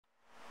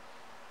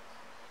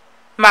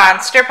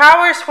Monster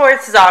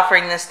Powersports is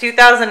offering this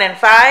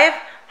 2005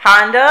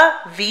 Honda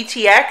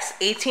VTX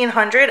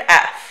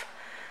 1800F.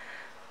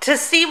 To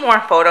see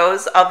more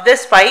photos of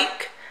this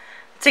bike,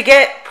 to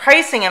get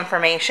pricing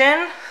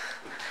information,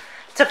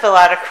 to fill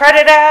out a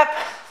credit app,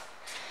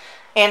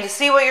 and to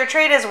see what your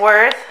trade is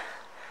worth,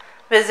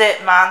 visit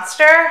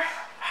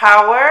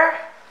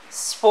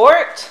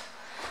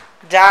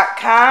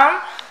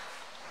monsterpowersport.com.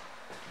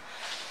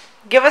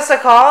 Give us a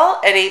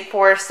call at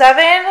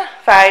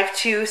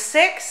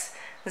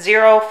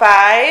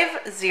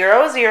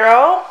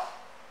 847-526-0500,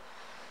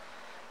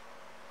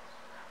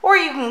 or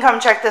you can come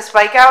check this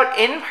bike out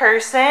in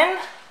person.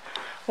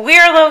 We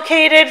are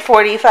located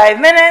 45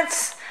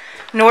 minutes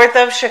north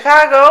of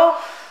Chicago,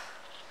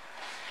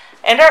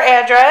 and our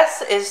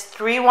address is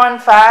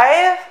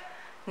 315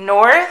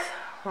 North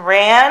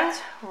Rand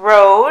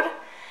Road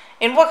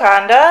in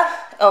Wauconda,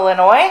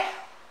 Illinois.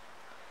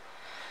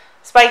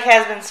 This bike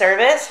has been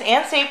serviced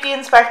and safety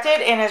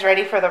inspected and is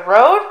ready for the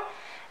road.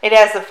 It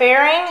has the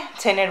fairing,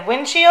 tinted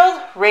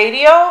windshield,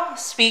 radio,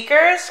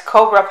 speakers,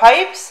 Cobra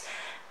pipes,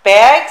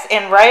 bags,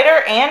 and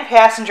rider and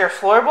passenger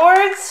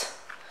floorboards.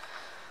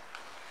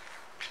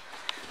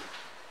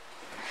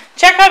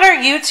 Check out our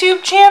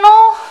YouTube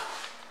channel.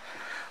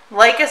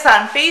 Like us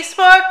on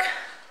Facebook.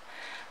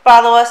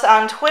 Follow us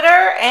on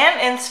Twitter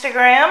and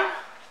Instagram.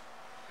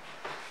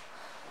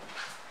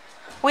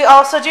 We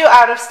also do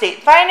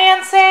out-of-state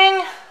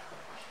financing.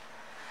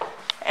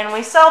 And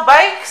we sell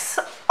bikes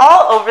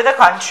all over the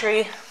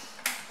country.